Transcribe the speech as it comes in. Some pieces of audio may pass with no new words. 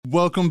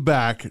welcome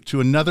back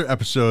to another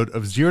episode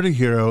of Zero to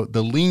Hero,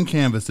 the Lean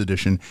Canvas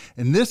edition.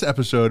 In this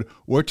episode,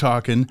 we're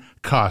talking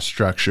cost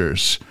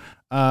structures.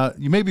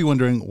 You may be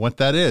wondering what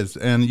that is.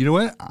 And you know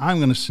what? I'm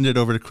going to send it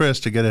over to Chris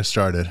to get us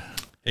started.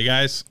 Hey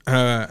guys,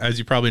 as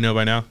you probably know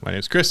by now, my name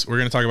is Chris. We're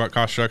going to talk about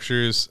cost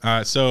structures.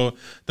 So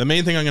the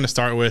main thing I'm going to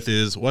start with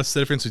is what's the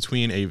difference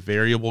between a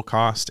variable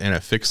cost and a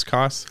fixed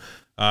cost?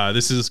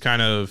 This is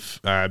kind of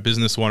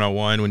business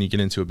 101 when you get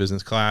into a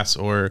business class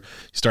or you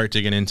start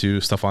digging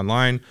into stuff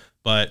online.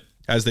 But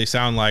as they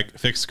sound like,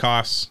 fixed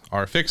costs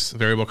are fixed,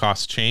 variable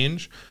costs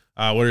change.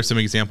 What are some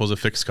examples of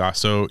fixed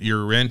costs? So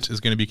your rent is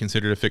going to be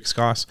considered a fixed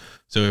cost.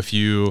 So if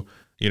you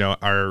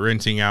are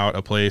renting out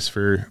a place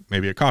for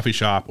maybe a coffee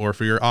shop or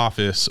for your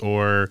office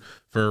or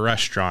for a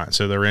restaurant,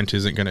 so the rent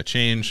isn't going to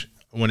change.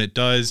 When it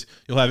does,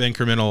 you'll have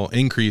incremental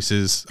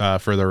increases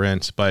for the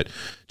rent, but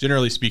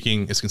generally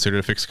speaking, it's considered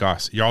a fixed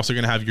cost. You're also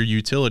going to have your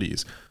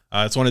utilities.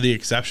 It's one of the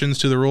exceptions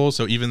to the rule.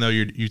 So even though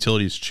your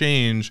utilities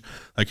change,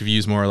 like if you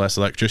use more or less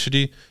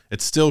electricity,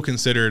 it's still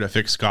considered a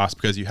fixed cost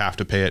because you have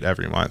to pay it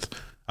every month.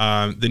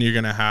 Then you're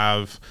going to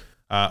have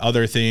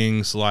other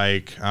things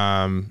like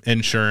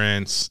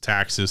insurance,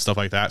 taxes, stuff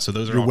like that. So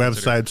those are your all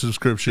website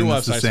subscription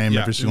is the same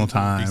every single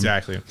time.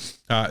 Exactly.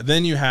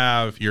 Then you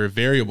have your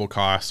variable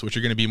costs, which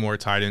are going to be more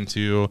tied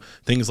into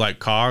things like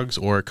COGS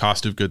or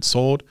cost of goods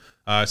sold.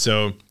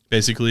 So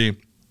basically,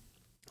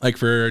 like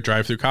for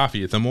drive-through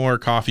coffee, the more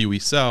coffee we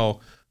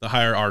sell, the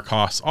higher our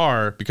costs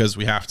are because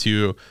we have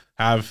to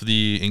have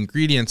the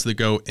ingredients that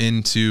go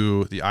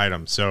into the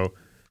item. So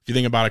if you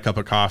think about a cup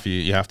of coffee,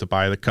 you have to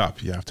buy the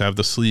cup, you have to have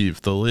the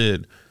sleeve, the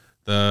lid,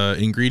 the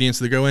ingredients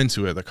that go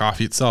into it, the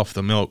coffee itself,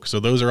 the milk.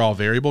 So those are all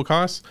variable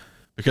costs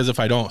because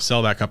if I don't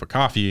sell that cup of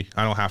coffee,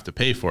 I don't have to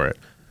pay for it.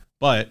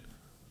 But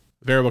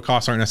variable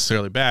costs aren't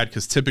necessarily bad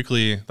because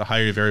typically the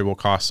higher your variable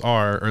costs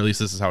are, or at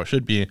least this is how it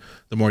should be,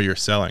 the more you're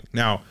selling.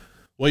 Now,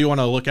 what you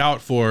want to look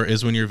out for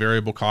is when your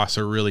variable costs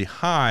are really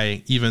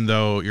high, even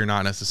though you're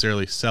not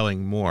necessarily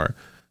selling more.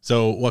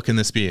 So what can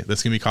this be?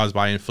 This can be caused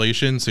by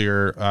inflation. So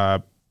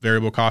your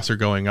variable costs are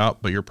going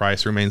up, but your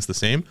price remains the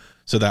same.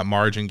 So that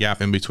margin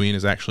gap in between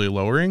is actually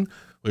lowering.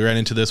 We ran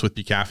into this with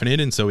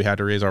decaffeinated, and so we had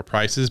to raise our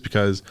prices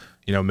because,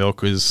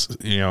 milk was,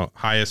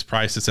 highest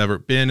price it's ever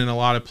been in a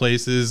lot of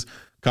places.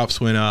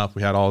 Cups went up.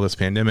 We had all this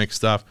pandemic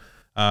stuff.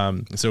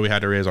 So we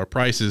had to raise our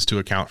prices to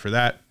account for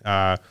that.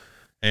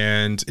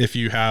 And if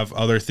you have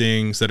other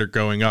things that are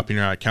going up and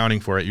you're not accounting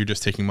for it, you're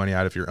just taking money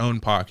out of your own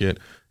pocket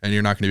and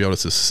you're not going to be able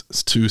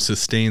to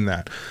sustain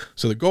that.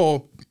 So the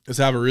goal is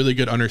to have a really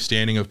good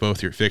understanding of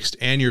both your fixed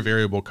and your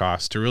variable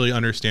costs to really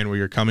understand where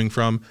you're coming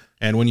from.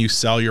 And when you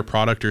sell your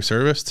product or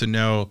service, to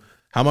know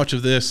how much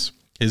of this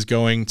is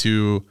going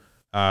to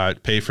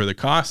pay for the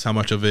costs, how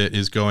much of it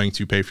is going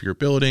to pay for your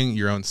building,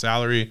 your own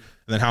salary, and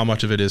then how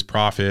much of it is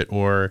profit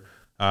or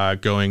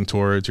going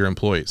towards your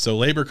employees. So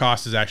labor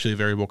cost is actually a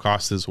variable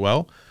cost as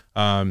well.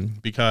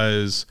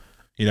 Because,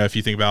 if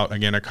you think about,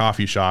 again, a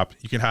coffee shop,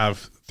 you can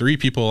have 3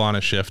 people on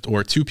a shift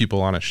or 2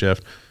 people on a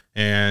shift,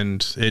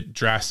 and it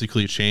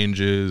drastically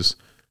changes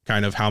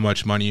kind of how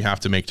much money you have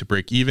to make to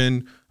break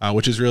even,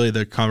 which is really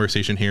the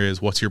conversation here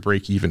is what's your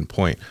break even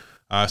point.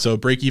 So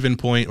break even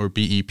point or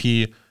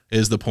BEP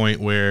is the point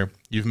where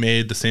you've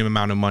made the same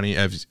amount of money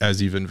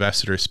as you've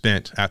invested or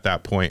spent at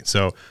that point.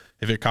 So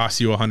if it costs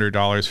you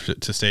 $100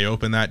 to stay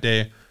open that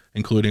day,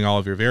 including all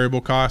of your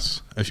variable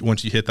costs,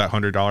 once you hit that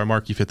 $100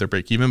 mark, you've hit the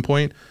break-even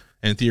point,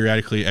 and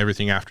theoretically,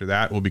 everything after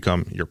that will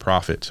become your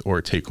profit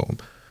or take-home.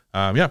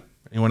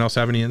 Anyone else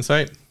have any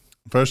insight?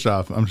 First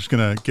off, I'm just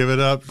gonna give it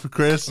up for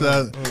Chris.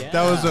 That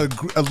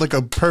was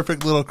a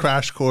perfect little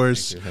crash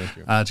course. Thank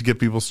you. To get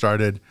people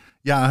started.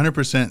 Yeah,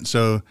 100%.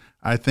 So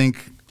I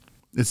think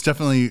it's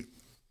definitely.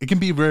 It can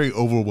be very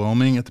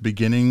overwhelming at the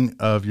beginning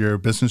of your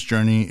business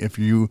journey if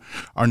you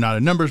are not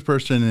a numbers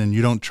person and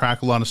you don't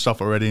track a lot of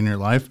stuff already in your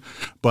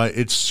life. But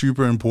it's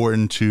super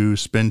important to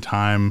spend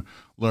time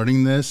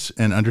learning this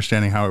and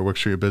understanding how it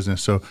works for your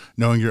business. So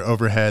knowing your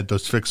overhead,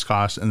 those fixed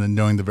costs, and then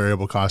knowing the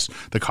variable costs,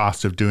 the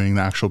cost of doing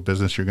the actual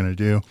business you're going to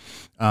do.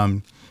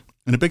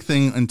 And a big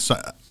thing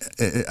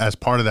as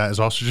part of that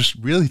is also just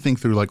really think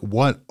through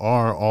what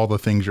are all the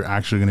things you're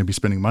actually going to be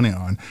spending money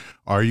on?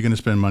 Are you going to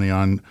spend money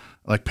on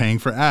paying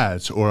for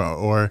ads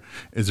or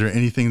is there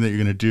anything that you're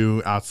going to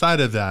do outside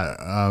of that?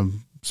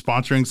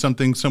 Sponsoring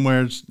something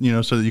somewhere,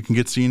 so that you can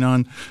get seen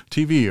on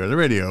TV or the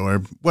radio or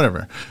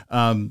whatever.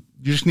 You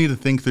just need to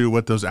think through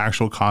what those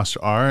actual costs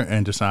are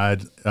and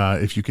decide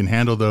if you can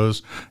handle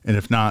those. And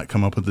if not,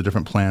 come up with a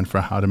different plan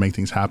for how to make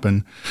things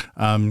happen.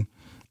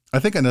 I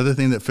think another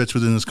thing that fits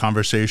within this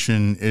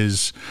conversation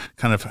is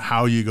kind of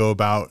how you go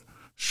about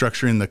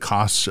structuring the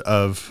costs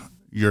of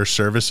your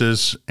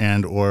services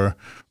and or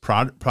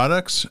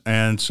products.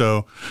 And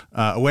so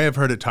a way I've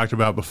heard it talked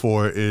about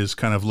before is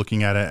kind of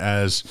looking at it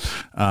as,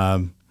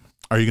 are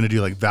you going to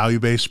do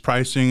value-based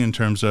pricing in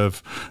terms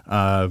of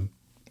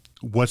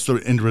what's the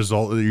end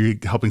result that you're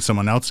helping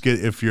someone else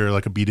get? If you're a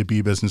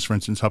B2B business, for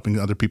instance, helping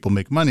other people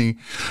make money,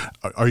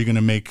 are you going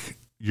to make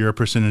your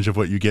percentage of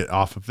what you get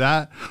off of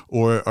that,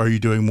 or are you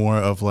doing more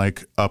of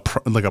like a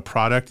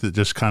product that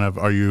just kind of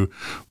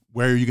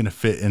where are you going to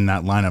fit in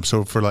that lineup?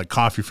 So for like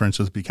coffee, for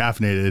instance, Be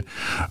Caffeinated,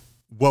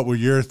 what were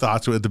your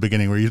thoughts at the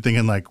beginning? Were you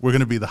thinking like, we're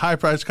going to be the high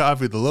price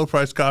coffee, the low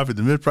price coffee,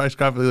 the mid price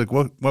coffee? Like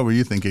what were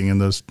you thinking in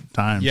those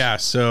times? Yeah.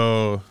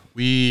 So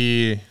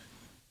we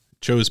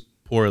chose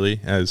poorly,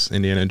 as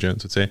Indiana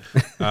Jones would say.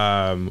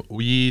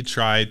 We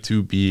tried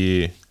to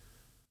be,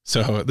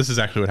 so this is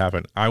actually what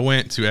happened. I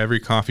went to every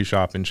coffee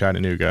shop in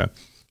Chattanooga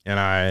and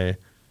I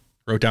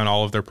wrote down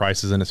all of their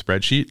prices in a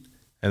spreadsheet.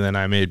 And then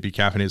I made Be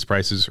Caffeinated's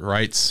prices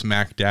right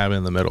smack dab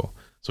in the middle.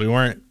 So we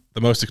weren't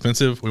the most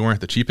expensive. We weren't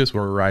the cheapest. We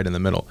were right in the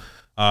middle.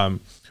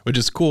 Which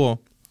is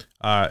cool,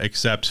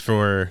 except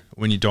for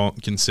when you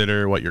don't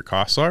consider what your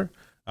costs are.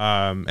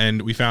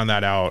 And we found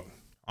that out,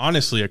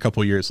 honestly, a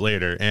couple years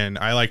later. And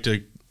I like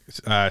to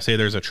say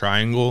there's a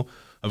triangle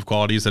of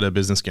qualities that a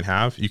business can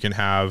have. You can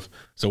have,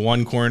 so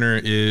one corner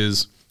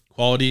is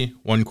quality,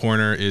 one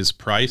corner is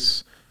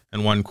price,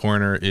 and one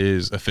corner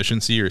is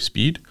efficiency or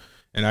speed.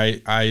 And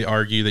I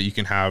argue that you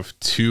can have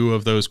two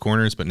of those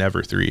corners, but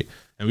never three.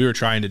 And we were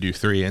trying to do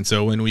three. And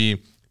so when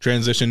we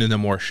transitioned into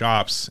more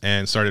shops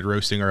and started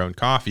roasting our own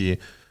coffee,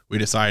 we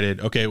decided,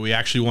 okay, we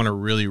actually want to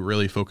really,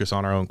 really focus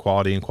on our own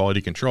quality and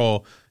quality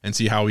control and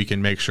see how we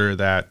can make sure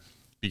that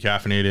Be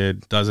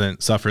Caffeinated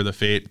doesn't suffer the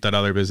fate that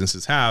other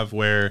businesses have,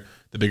 where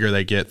the bigger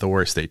they get, the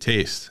worse they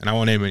taste. And I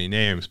won't name any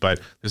names, but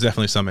there's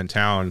definitely some in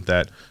town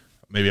that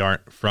maybe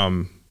aren't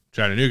from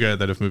Chattanooga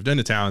that have moved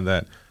into town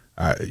that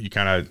you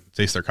kind of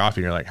taste their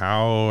coffee and you're like,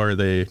 how are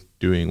they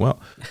doing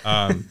well?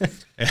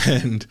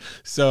 And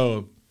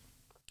so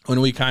when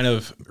we kind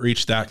of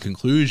reached that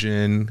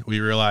conclusion,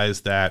 we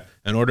realized that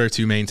in order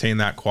to maintain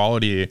that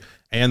quality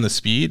and the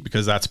speed,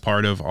 because that's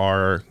part of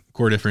our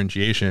core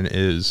differentiation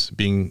is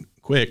being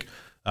quick,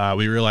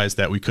 we realized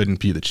that we couldn't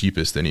be the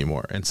cheapest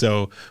anymore. And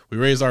so we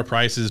raised our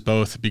prices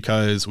both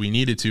because we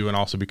needed to and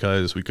also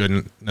because we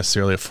couldn't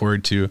necessarily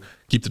afford to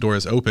keep the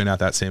doors open at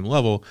that same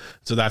level.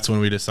 So that's when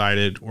we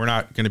decided we're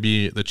not going to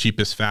be the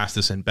cheapest,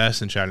 fastest, and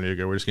best in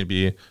Chattanooga. We're just going to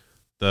be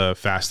the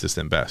fastest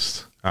and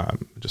best,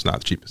 just not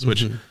the cheapest,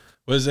 which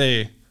was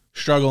a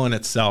struggle in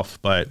itself,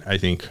 but I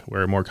think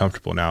we're more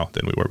comfortable now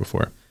than we were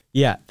before.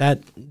 Yeah,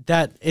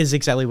 that is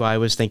exactly why I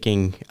was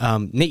thinking.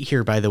 Nate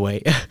here, by the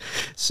way.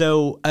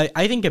 So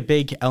I think a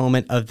big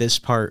element of this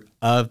part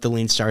of the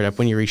lean startup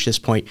when you reach this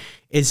point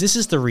is this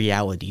is the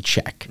reality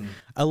check.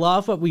 A lot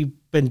of what we've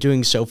been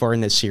doing so far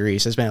in this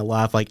series has been a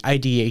lot of like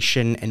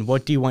ideation and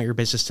what do you want your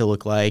business to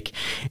look like,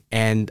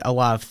 and a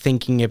lot of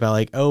thinking about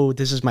like, oh,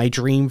 this is my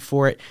dream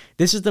for it.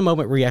 This is the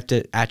moment where you have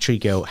to actually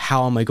go,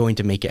 how am I going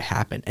to make it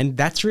happen? And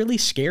that's really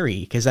scary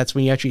because that's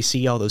when you actually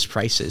see all those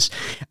prices.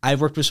 I've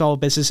worked with small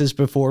businesses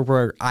before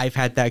where I've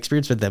had that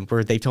experience with them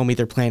where they told me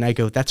their plan. I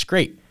go, that's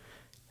great.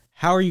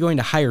 How are you going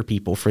to hire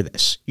people for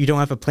this? You don't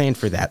have a plan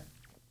for that.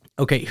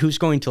 Okay, who's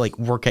going to like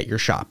work at your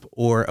shop?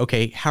 Or,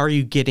 okay, how are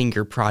you getting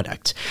your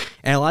product?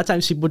 And a lot of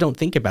times people don't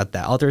think about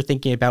that. All they're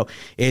thinking about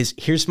is,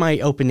 here's my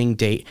opening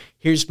date.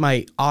 Here's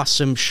my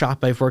awesome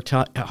shop I've worked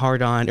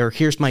hard on, or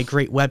here's my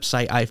great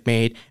website I've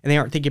made. And they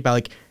aren't thinking about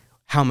like,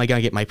 how am I going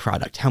to get my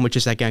product? How much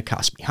is that going to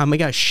cost me? How am I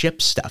going to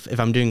ship stuff if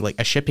I'm doing like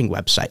a shipping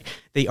website?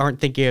 They aren't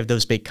thinking of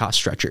those big cost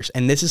structures.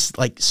 And this is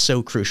like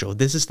so crucial.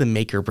 This is the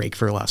make or break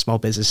for a lot of small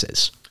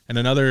businesses. And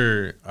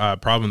another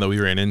problem that we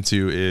ran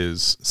into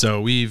is,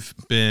 so we've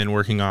been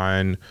working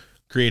on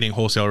creating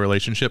wholesale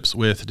relationships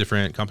with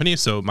different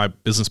companies. So my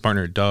business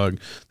partner,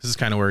 Doug, this is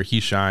kind of where he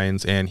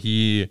shines, and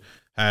he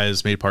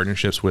has made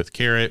partnerships with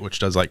Carrot, which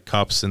does like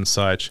cups and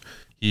such.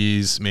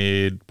 He's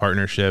made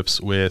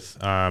partnerships with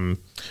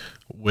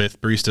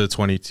Barista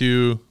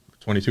 22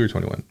 or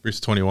 21,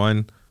 Barista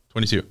 21,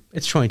 22.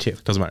 It's 22.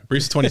 Doesn't matter.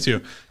 Barista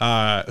 22,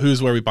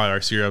 who's where we buy our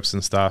syrups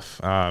and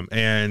stuff.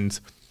 And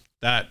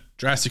that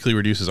drastically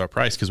reduces our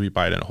price because we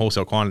buy it in a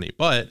wholesale quantity.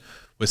 But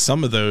with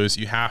some of those,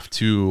 you have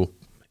to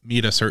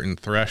meet a certain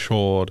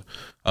threshold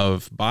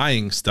of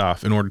buying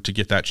stuff in order to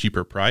get that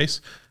cheaper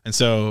price. And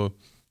so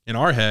in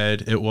our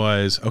head, it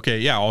was, okay,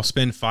 yeah, I'll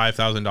spend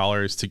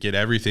 $5,000 to get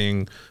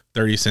everything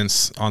 30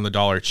 cents on the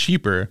dollar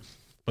cheaper.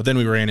 But then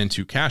we ran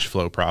into cash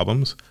flow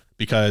problems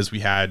because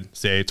we had,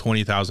 say,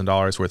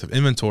 $20,000 worth of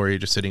inventory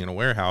just sitting in a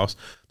warehouse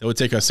that would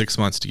take us 6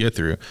 months to get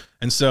through.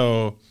 And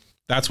so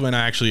that's when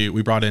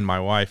we brought in my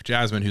wife,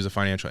 Jasmine, who's a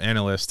financial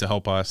analyst, to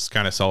help us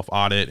kind of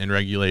self-audit and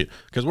regulate,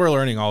 because we're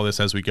learning all this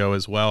as we go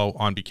as well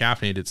on Be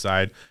Caffeinated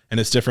side. And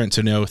it's different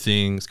to know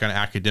things kind of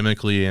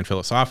academically and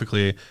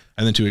philosophically,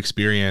 and then to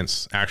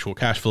experience actual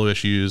cash flow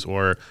issues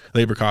or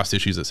labor cost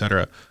issues, et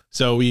cetera.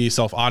 So we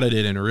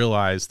self-audited and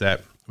realized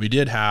that we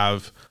did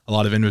have a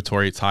lot of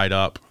inventory tied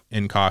up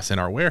in costs in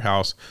our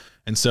warehouse.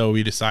 And so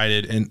we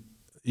decided, and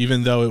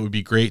even though it would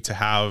be great to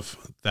have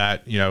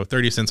that,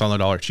 30 cents on the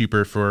dollar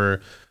cheaper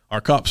for our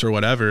cups or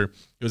whatever,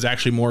 it was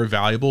actually more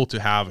valuable to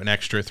have an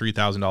extra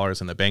 $3,000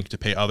 in the bank to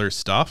pay other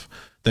stuff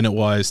than it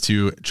was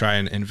to try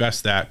and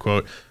invest that,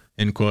 quote,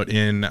 end quote,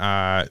 in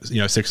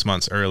 6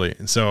 months early.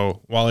 And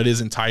so while it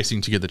is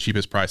enticing to get the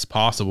cheapest price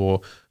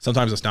possible,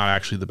 sometimes it's not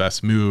actually the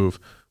best move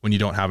when you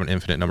don't have an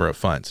infinite number of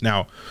funds.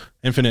 Now,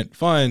 infinite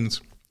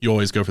funds, you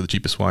always go for the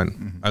cheapest one.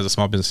 Mm-hmm. As a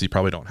small business, you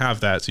probably don't have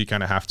that. So you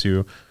kind of have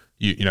to,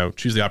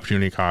 choose the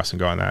opportunity cost and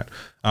go on that.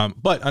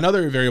 But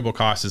another variable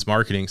cost is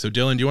marketing. So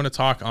Dylan, do you want to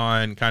talk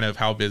on kind of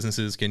how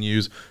businesses can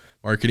use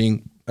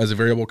marketing as a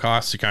variable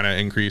cost to kind of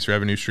increase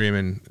revenue stream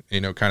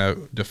and, kind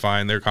of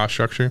define their cost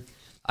structure?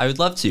 I would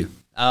love to.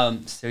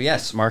 So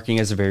yes, marketing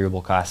is a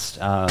variable cost.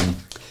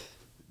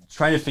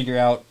 Trying to figure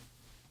out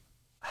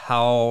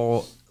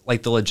how,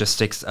 like, the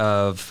logistics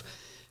of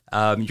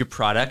your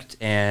product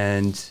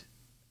and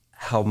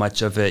how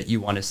much of it you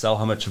want to sell,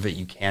 how much of it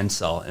you can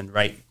sell. And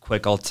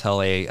I'll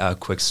tell a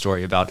quick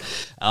story about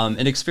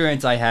an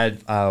experience I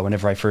had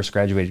whenever I first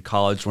graduated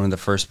college. One of the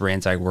first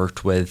brands I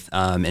worked with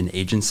in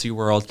agency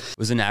world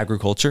was in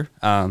agriculture.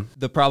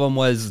 The problem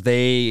was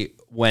they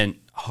went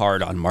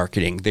hard on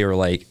marketing. They were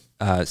like,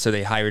 so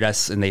they hired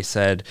us and they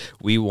said,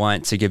 we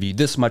want to give you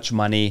this much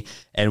money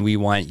and we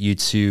want you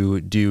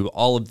to do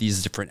all of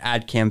these different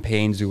ad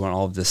campaigns. We want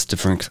all of this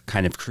different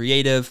kind of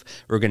creative.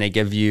 We're going to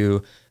give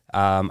you,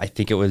 I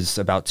think it was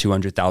about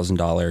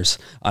 $200,000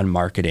 on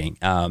marketing.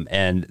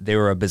 And they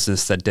were a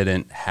business that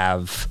didn't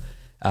have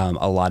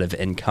a lot of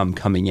income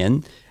coming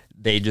in.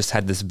 They just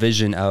had this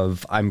vision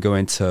of, I'm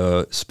going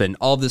to spend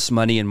all this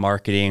money in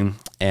marketing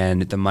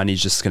and the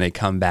money's just going to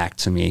come back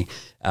to me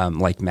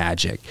like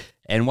magic.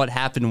 And what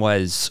happened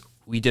was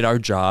we did our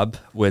job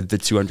with the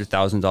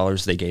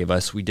 $200,000 they gave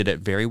us. We did it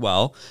very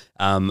well.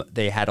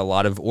 They had a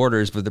lot of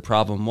orders, but the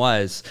problem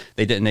was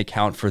they didn't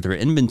account for their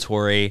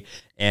inventory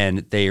and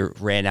they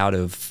ran out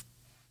of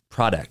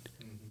product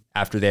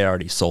after they had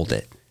already sold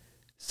it.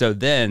 So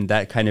then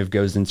that kind of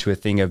goes into a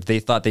thing of they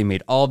thought they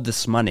made all of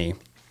this money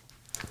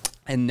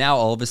and now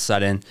all of a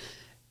sudden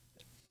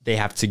they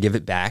have to give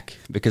it back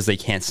because they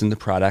can't send the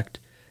product.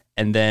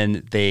 And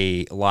then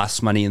they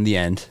lost money in the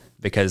end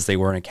because they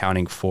weren't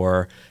accounting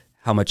for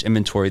how much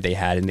inventory they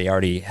had, and they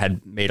already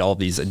had made all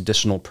these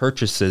additional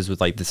purchases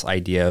with like this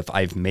idea of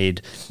I've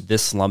made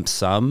this lump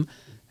sum,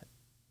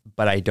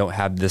 but I don't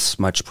have this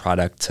much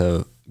product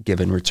to give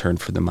in return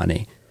for the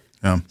money.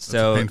 Yeah,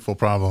 so it's a painful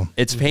problem.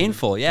 It's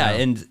painful, yeah.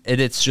 And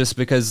it's just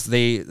because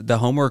the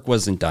homework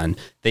wasn't done.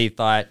 They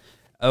thought,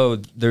 oh,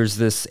 there's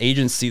this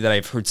agency that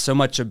I've heard so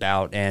much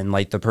about, and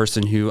like the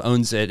person who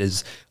owns it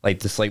is like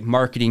this like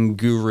marketing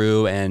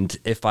guru, and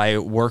if I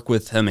work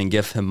with him and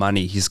give him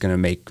money, he's going to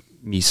make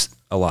me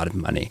a lot of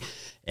money.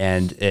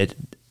 And it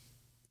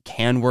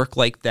can work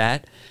like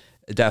that.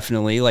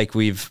 Definitely. Like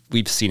we've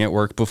seen it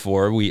work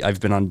before. I've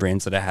been on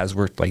brands that it has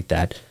worked like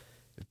that,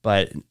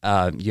 but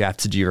you have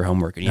to do your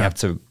homework and you have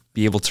to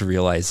be able to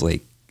realize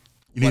like,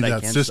 you need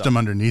that system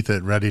underneath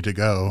it ready to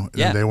go.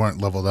 Yeah. And they weren't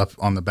leveled up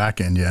on the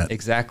back end yet.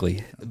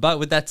 Exactly. But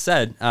with that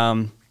said,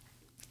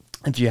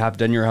 if you have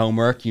done your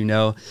homework, you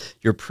know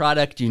your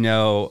product, you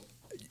know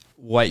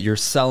what you're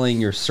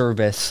selling, your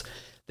service,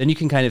 then you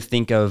can kind of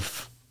think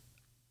of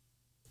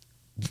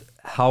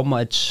how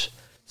much.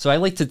 So I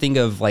like to think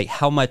of like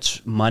how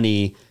much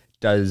money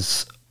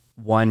does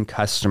one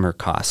customer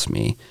cost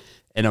me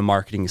in a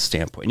marketing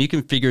standpoint. And you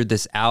can figure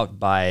this out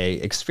by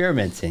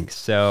experimenting.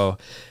 So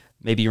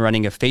maybe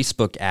running a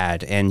Facebook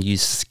ad and you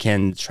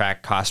can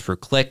track cost per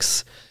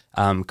clicks,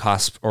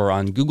 cost, or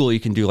on Google, you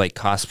can do like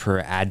cost per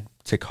add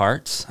to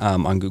carts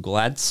on Google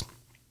Ads.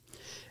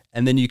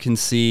 And then you can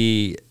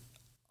see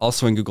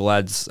also in Google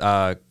Ads,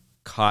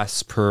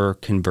 cost per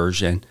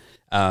conversion,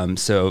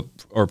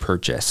 or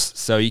purchase.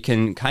 So you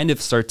can kind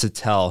of start to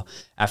tell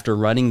after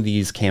running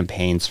these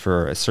campaigns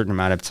for a certain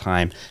amount of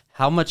time,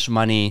 how much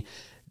money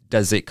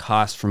does it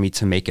cost for me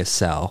to make a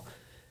sell?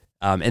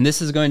 And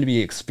this is going to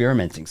be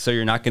experimenting. So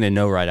you're not going to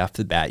know right off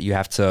the bat. You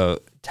have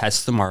to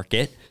test the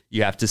market.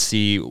 You have to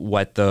see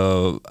what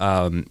the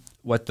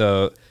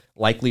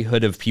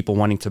likelihood of people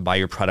wanting to buy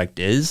your product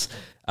is.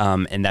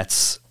 And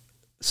that's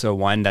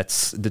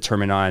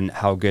determined on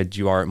how good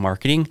you are at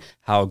marketing,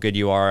 how good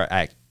you are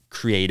at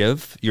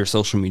creative. Your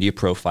social media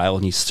profile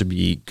needs to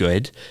be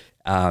good.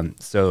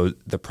 So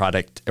the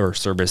product or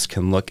service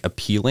can look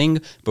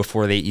appealing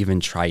before they even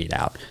try it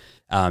out.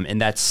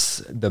 And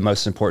that's the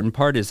most important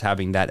part, is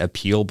having that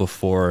appeal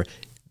before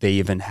they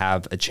even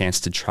have a chance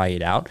to try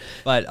it out.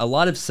 But a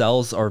lot of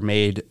sales are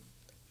made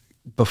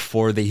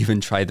before they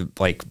even try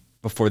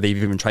before they've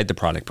even tried the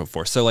product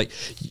before. So like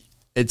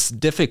it's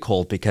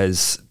difficult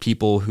because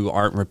people who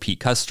aren't repeat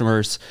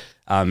customers,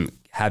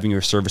 having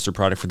your service or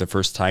product for the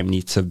first time,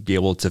 need to be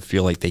able to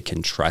feel like they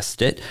can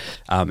trust it.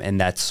 And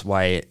that's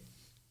why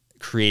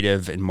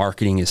creative and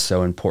marketing is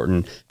so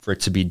important, for it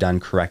to be done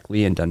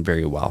correctly and done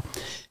very well.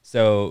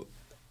 So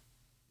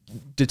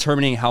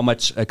determining how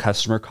much a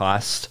customer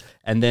costs.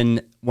 And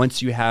then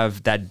once you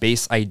have that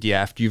base idea,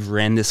 after you've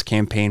ran this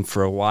campaign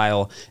for a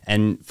while,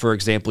 and for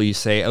example, you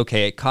say,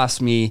 okay, it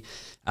cost me,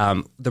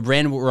 the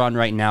brand we're on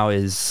right now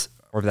is,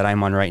 or that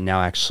I'm on right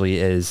now actually,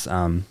 is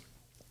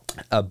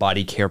a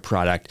body care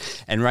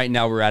product. And right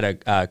now we're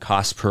at a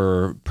cost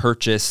per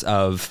purchase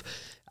of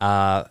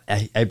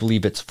I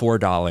believe it's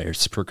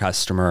 $4 per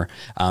customer,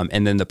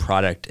 and then the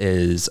product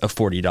is a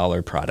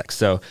 $40 product.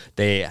 So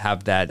they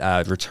have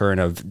that return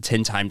of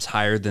 10 times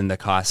higher than the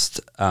cost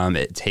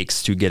it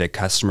takes to get a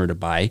customer to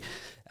buy.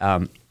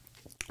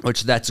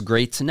 Which that's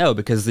great to know,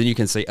 because then you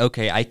can say,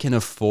 okay, I can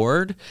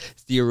afford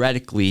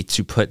theoretically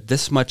to put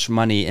this much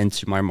money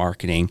into my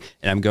marketing,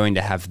 and I'm going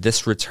to have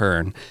this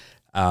return.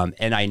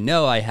 And I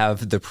know I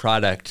have the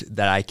product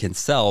that I can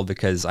sell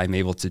because I'm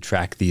able to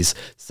track these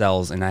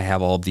sales, and I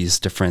have all these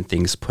different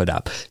things put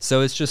up.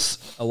 So it's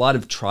just a lot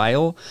of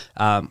trial,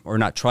 or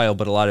not trial,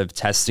 but a lot of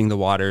testing the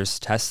waters,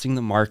 testing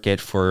the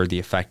market for the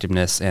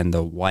effectiveness and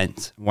the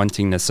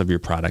wantingness of your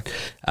product.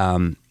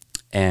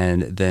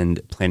 And then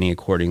planning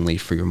accordingly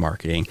for your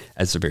marketing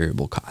as a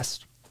variable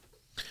cost.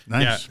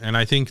 Nice. Yeah, and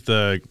I think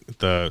the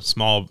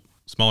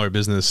smaller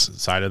business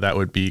side of that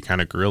would be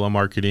kind of guerrilla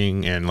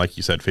marketing, and like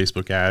you said,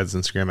 Facebook ads,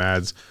 Instagram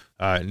ads.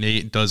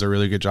 Nate does a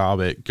really good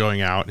job at going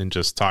out and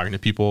just talking to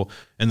people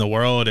in the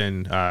world,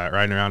 and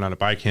riding around on a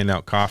bike, handing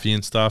out coffee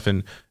and stuff.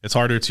 And it's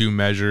harder to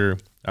measure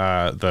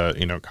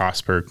the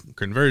cost per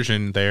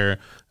conversion there,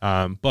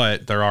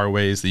 but there are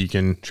ways that you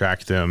can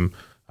track them.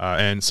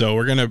 And so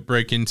we're going to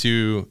break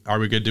into, are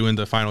we good doing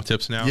the final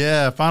tips now?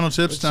 Yeah, final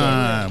tips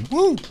time.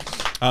 Woo!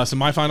 So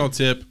my final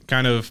tip,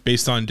 kind of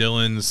based on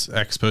Dylan's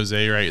expose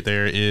right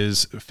there,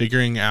 is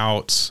figuring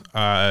out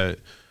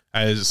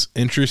as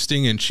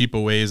interesting and cheap a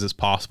ways as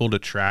possible to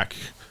track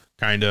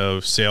kind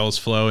of sales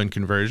flow and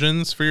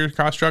conversions for your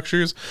cost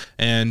structures.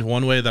 And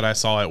one way that I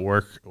saw it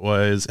work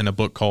was in a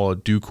book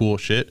called Do Cool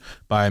Shit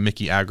by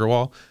Mickey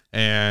Agrawal.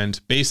 And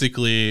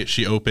basically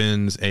she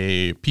opens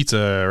a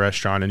pizza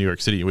restaurant in New York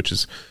City, which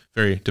is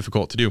very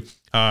difficult to do.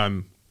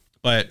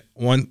 But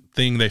one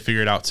thing they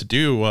figured out to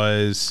do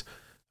was,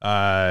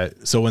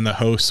 so when the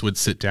host would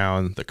sit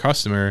down the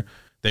customer,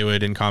 they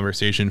would in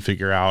conversation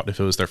figure out if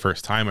it was their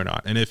first time or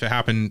not. And if it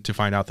happened to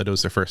find out that it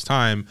was their first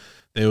time,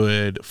 they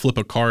would flip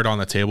a card on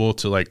the table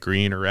to like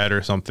green or red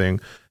or something.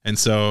 And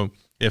so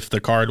if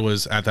the card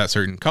was at that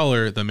certain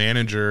color, the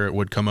manager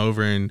would come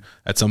over and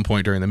at some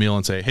point during the meal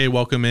and say, hey,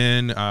 welcome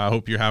in. I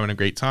hope you're having a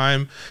great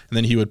time. And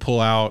then he would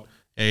pull out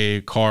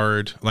a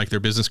card, like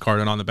their business card,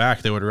 and on the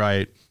back they would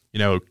write,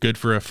 good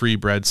for a free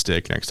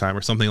breadstick next time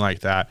or something like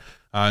that.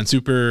 And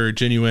super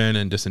genuine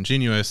and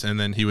disingenuous. And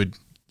then he would,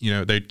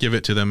 they'd give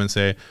it to them and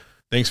say,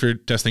 thanks for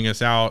testing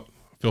us out.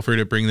 Feel free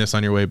to bring this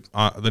on your way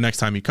the next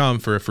time you come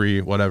for a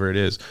free whatever it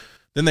is.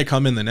 Then they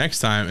come in the next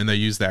time and they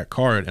use that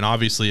card, and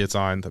obviously it's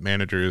on the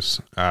manager's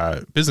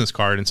business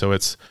card. And so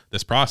it's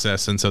this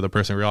process. And so the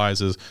person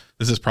realizes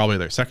this is probably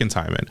their second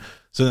time in.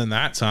 So then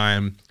that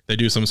time they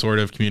do some sort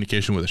of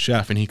communication with a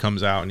chef, and he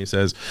comes out and he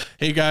says,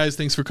 hey guys,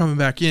 thanks for coming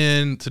back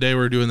in. Today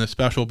we're doing this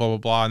special, blah, blah,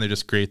 blah. And they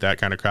just create that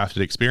kind of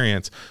crafted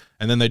experience.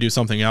 And then they do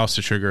something else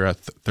to trigger a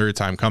third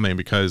time coming,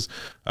 because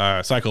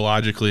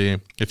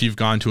psychologically, if you've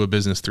gone to a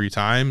business 3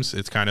 times,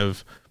 it's kind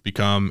of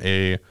become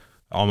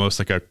almost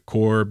like a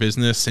core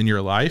business in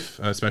your life,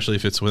 especially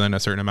if it's within a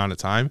certain amount of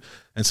time.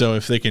 And so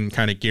if they can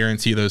kind of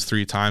guarantee those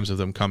 3 times of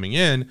them coming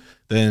in,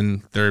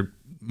 then they're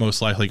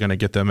most likely going to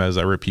get them as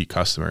a repeat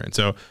customer. And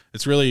so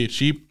it's really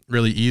cheap,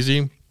 really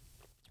easy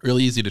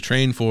to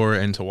train for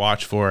and to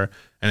watch for,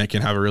 and it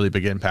can have a really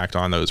big impact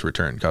on those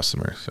return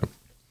customers. So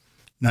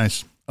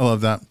Nice. I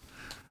love that.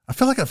 I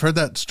feel like I've heard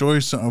that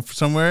story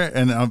somewhere,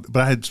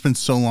 but I had spent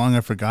so long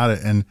I forgot it.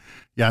 And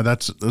yeah,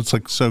 that's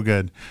like so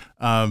good.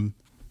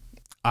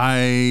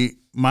 My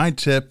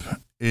tip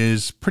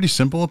is pretty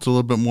simple. It's a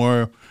little bit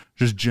more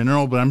just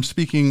general, but I'm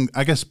speaking,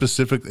 I guess,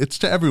 it's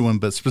to everyone,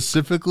 but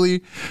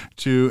specifically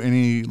to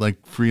any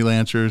like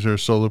freelancers or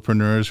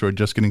solopreneurs who are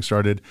just getting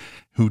started,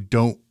 who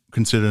don't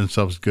consider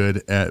themselves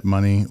good at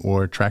money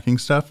or tracking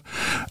stuff.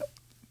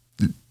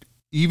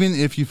 Even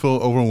if you feel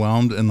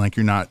overwhelmed and like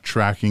you're not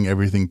tracking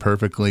everything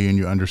perfectly and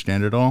you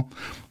understand it all,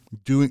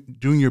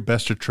 doing your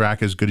best to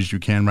track as good as you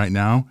can right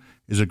now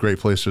is a great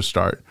place to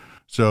start.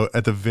 So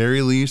at the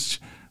very least,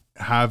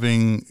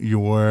 having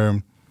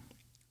your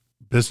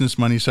business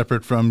money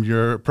separate from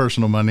your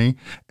personal money,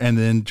 and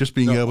then just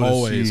being able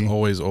to see.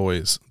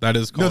 Always. That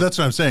is called, no, that's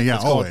what I'm saying. Yeah,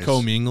 it's always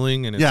called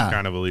commingling, and it's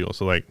kind of illegal.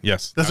 So like,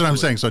 yes, that's absolutely what I'm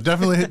saying. So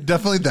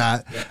definitely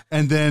that. Yeah.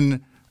 And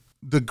then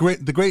the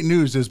great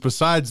news is,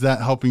 besides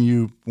that helping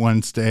you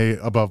stay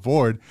above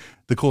board,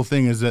 the cool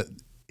thing is that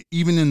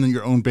even in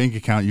your own bank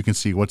account, you can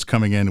see what's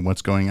coming in and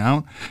what's going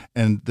out.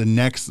 And the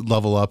next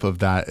level up of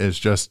that is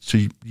just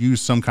to use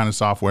some kind of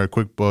software,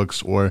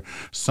 QuickBooks or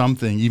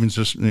something, even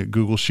just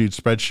Google Sheets,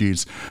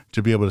 spreadsheets,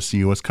 to be able to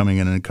see what's coming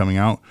in and coming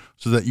out,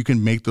 so that you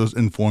can make those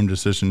informed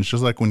decisions.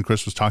 Just like when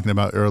Chris was talking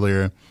about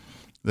earlier,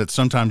 that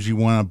sometimes you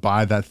want to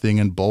buy that thing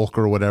in bulk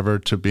or whatever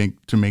to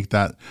make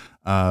that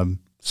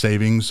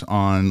savings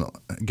on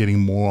getting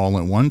more all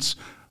at once.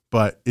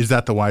 But is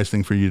that the wise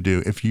thing for you to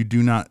do? If you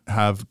do not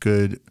have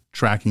good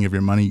tracking of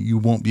your money, you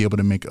won't be able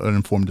to make an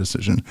informed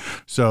decision.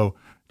 So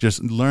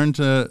just learn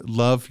to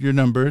love your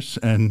numbers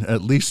and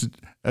at least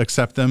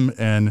accept them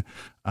and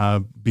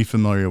be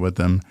familiar with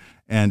them.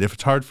 And if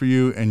it's hard for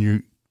you and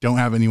you don't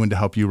have anyone to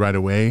help you right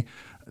away,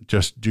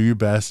 just do your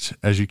best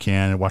as you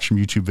can and watch some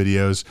YouTube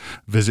videos,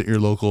 visit your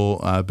local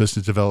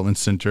business development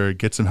center,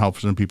 get some help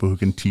from some people who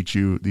can teach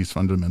you these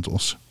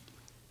fundamentals.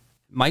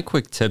 My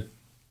quick tip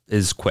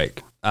is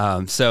quick.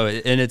 And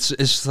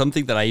it's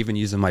something that I even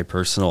use in my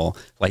personal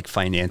like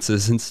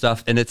finances and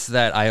stuff. And it's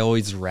that I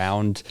always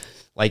round,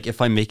 like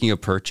if I'm making a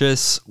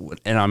purchase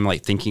and I'm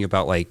like thinking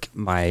about like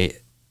my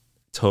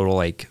total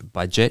like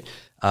budget,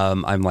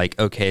 I'm like,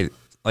 okay,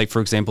 like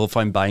for example, if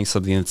I'm buying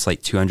something that's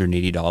like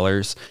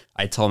 $280,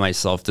 I tell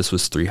myself this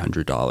was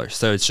 $300.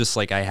 So it's just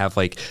like I have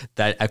like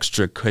that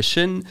extra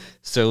cushion.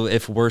 So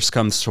if worse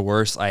comes to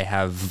worse, I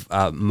have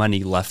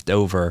money left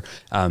over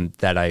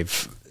that I've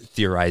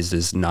theorized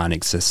is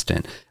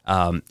non-existent.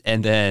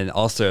 And then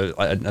also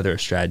another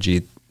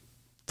strategy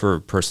for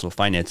personal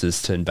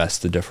finances to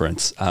invest the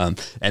difference.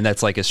 And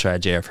that's like a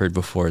strategy I've heard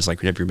before is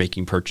like whenever you're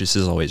making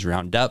purchases, always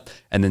round up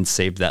and then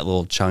save that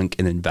little chunk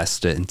and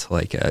invest it into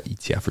like a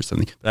ETF or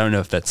something. But I don't know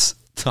if that's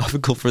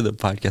topical for the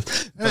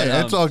podcast. Hey,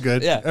 that's all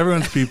good. Yeah.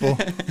 Everyone's people.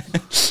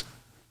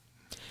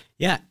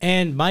 Yeah.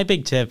 And my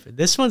big tip,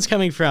 this one's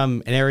coming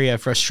from an area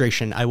of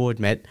frustration, I will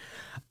admit,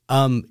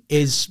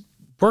 is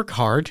work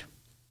hard.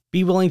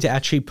 Be willing to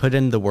actually put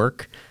in the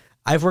work.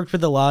 I've worked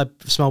with a lot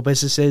of small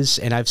businesses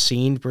and I've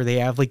seen where they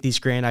have like these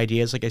grand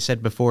ideas, like I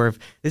said before, of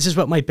this is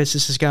what my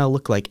business is going to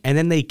look like. And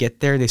then they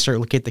get there and they start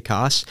looking at the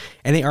costs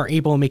and they aren't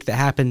able to make that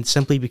happen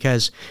simply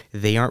because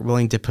they aren't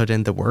willing to put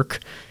in the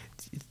work.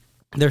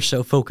 They're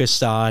so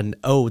focused on,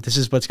 oh, this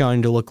is what's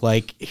going to look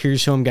like.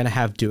 Here's who I'm going to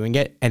have doing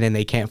it. And then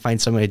they can't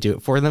find someone to do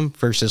it for them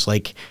versus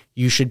like,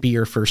 you should be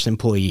your first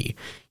employee.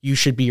 You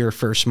should be your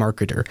first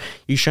marketer.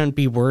 You shouldn't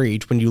be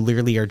worried when you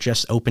literally are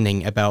just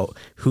opening about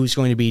who's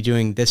going to be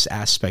doing this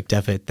aspect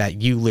of it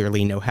that you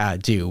literally know how to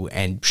do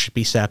and should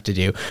be set up to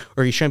do.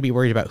 Or you shouldn't be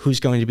worried about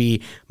who's going to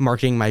be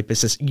marketing my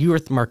business. You are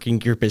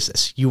marketing your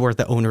business. You are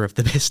the owner of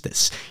the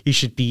business. You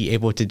should be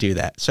able to do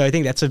that. So I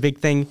think that's a big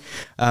thing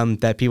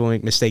that people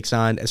make mistakes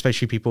on,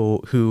 especially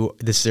people who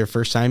this is their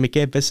first time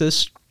making a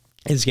business.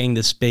 Is getting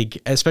this big,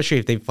 especially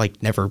if they've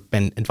like never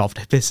been involved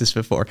in business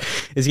before,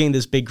 is getting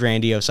this big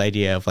grandiose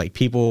idea of like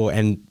people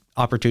and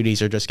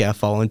opportunities are just gonna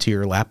fall into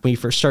your lap when you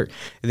first start.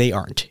 They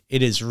aren't.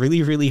 It is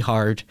really, really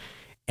hard,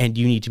 and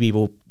you need to be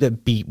able to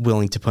be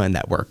willing to put in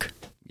that work.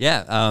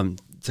 Yeah.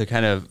 To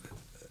kind of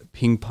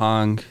ping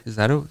pong, is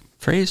that a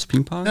phrase?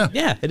 Ping pong?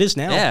 Yeah, it is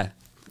now. Yeah.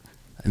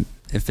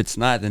 If it's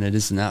not, then it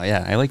is now.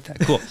 Yeah, I like that.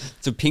 Cool.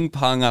 So ping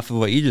pong off of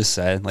what you just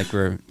said, like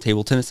we're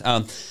table tennis.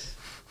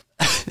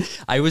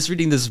 I was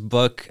reading this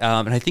book,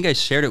 and I think I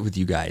shared it with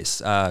you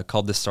guys,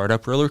 called The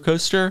Startup Roller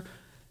Coaster.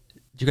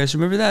 Do you guys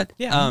remember that?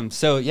 Yeah. And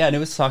it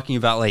was talking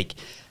about like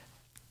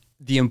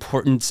the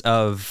importance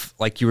of,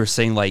 like you were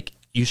saying, like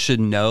you should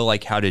know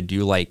like how to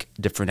do like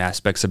different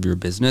aspects of your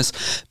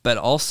business, but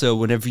also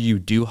whenever you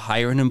do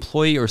hire an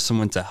employee or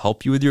someone to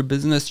help you with your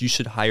business, you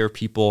should hire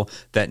people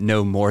that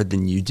know more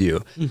than you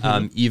do,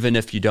 even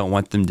if you don't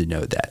want them to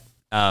know that.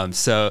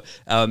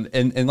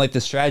 And like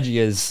the strategy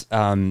is,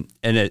 in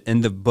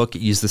the book,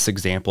 it used this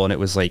example, and it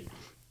was like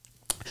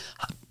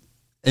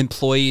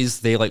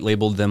employees, they like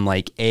labeled them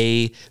like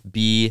A,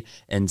 B,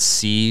 and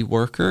C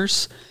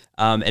workers.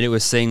 And it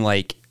was saying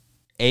like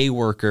A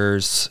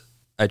workers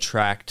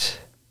attract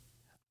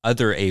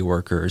other A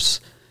workers,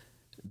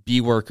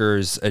 B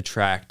workers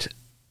attract,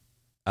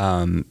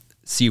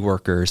 C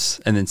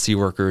workers, and then C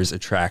workers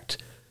attract,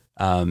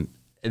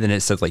 and then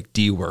it said like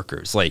D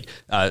workers, like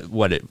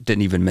what it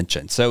didn't even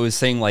mention. So it was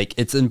saying like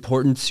it's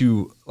important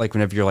to like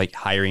whenever you're like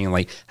hiring and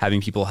like having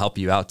people help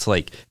you out to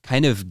like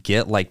kind of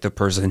get like the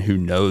person who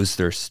knows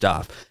their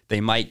stuff.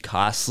 They might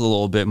cost a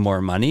little bit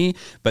more money,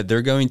 but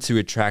they're going to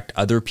attract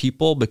other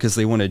people because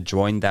they want to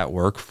join that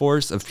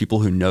workforce of people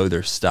who know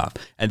their stuff.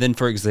 And then,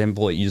 for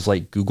example, it used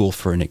like Google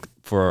for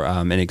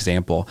an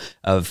example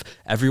of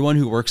everyone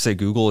who works at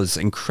Google is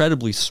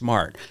incredibly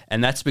smart.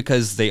 And that's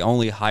because they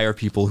only hire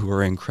people who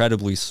are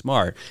incredibly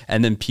smart.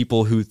 And then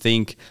people who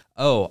think,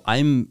 oh,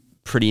 I'm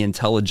pretty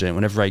intelligent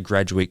whenever I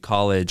graduate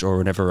college or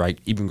whenever I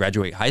even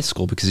graduate high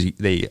school, because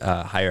they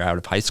hire out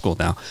of high school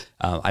now.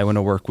 I want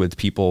to work with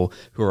people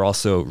who are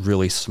also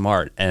really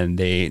smart and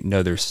they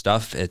know their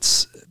stuff.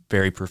 It's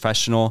very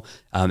professional.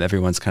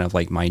 Everyone's kind of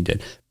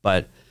like-minded.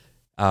 But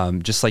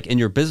just like in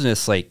your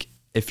business, like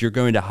if you're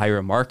going to hire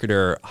a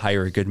marketer,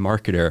 hire a good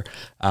marketer,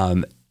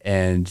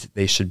 and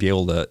they should be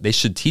able to, they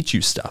should teach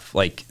you stuff.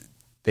 Like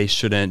they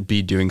shouldn't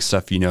be doing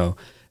stuff,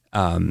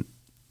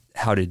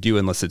 how to do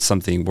unless it's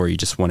something where you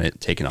just want it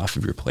taken off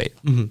of your plate.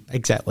 Mm-hmm,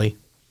 exactly.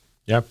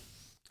 Yep.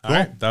 All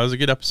right. That was a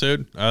good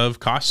episode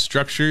of cost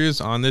structures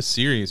on this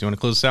series. You want to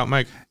close us out,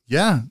 Mike?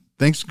 Yeah.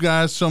 Thanks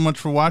guys so much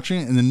for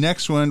watching. In the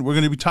next one, we're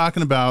going to be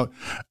talking about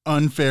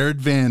unfair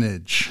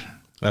advantage.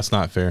 That's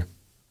not fair.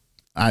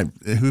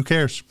 Who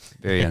cares?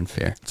 Very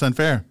unfair. It's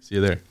unfair. See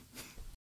you there.